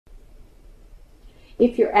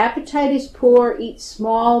If your appetite is poor, eat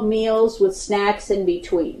small meals with snacks in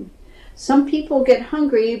between. Some people get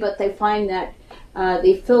hungry, but they find that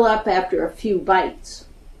they fill up after a few bites.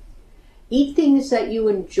 Eat things that you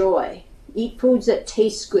enjoy. Eat foods that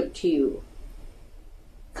taste good to you.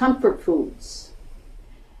 Comfort foods.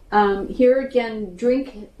 Here again,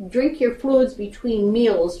 drink your fluids between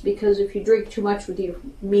meals, because if you drink too much with your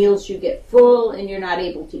meals, you get full and you're not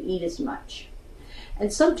able to eat as much.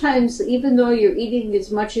 And sometimes, even though you're eating as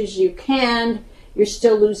much as you can, you're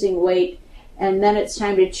still losing weight, and then it's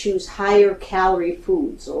time to choose higher calorie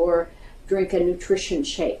foods or drink a nutrition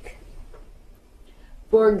shake.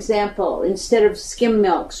 For example, instead of skim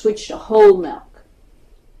milk, switch to whole milk.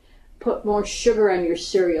 Put more sugar on your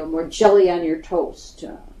cereal, more jelly on your toast,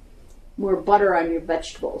 more butter on your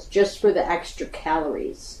vegetables, just for the extra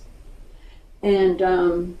calories.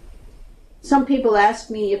 And some people ask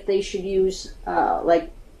me if they should use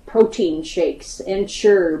like protein shakes,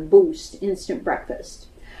 Ensure, Boost, instant breakfast.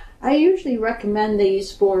 I usually recommend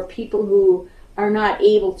these for people who are not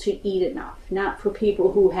able to eat enough, not for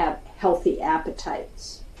people who have healthy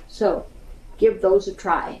appetites. So give those a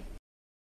try.